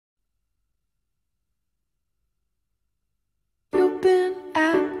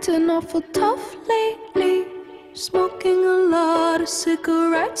acting awful tough lately, smoking a lot of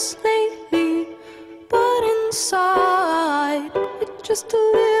cigarettes lately, but inside you're just a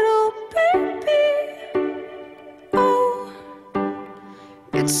little baby. Oh,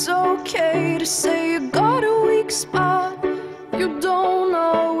 it's okay to say you got a weak spot. You don't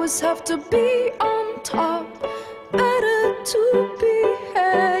always have to be on top. Better to be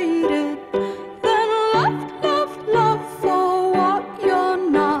hated than love for what you're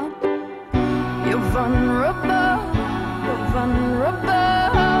not. You're vulnerable, you're vulnerable.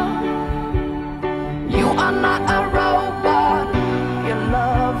 You are not a robot. You're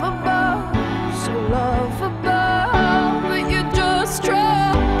lovable, so lovable, but you're just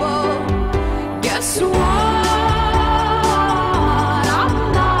trouble. Guess what?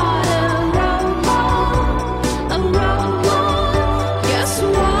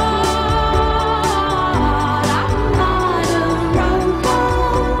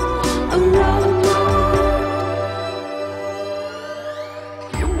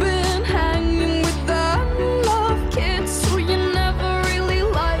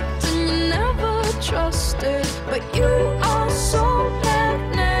 But you are so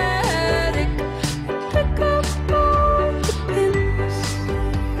magnetic. Pick up all the pins,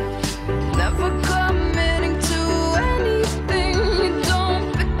 never committing to anything. You don't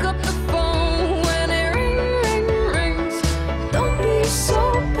pick up the phone when it rings. Don't be so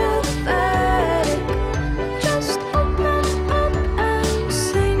pathetic. Just open up and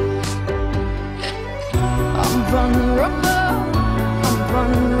sing. I'm vulnerable, I'm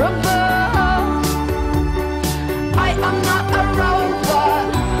vulnerable. I'm not a robot.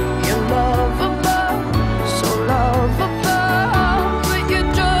 You're lovable, so lovable, but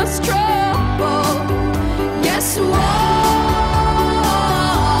you're just trouble. Guess what?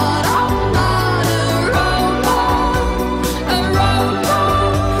 I'm not a robot, a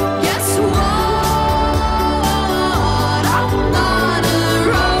robot. Guess what? I'm not a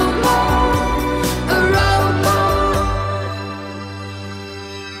robot, a robot.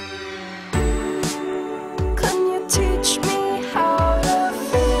 Can you teach me how to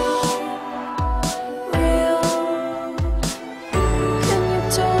feel real? Can you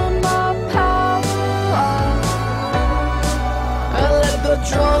turn my power off? I let the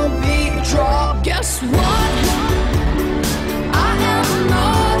drum beat drop. Guess what?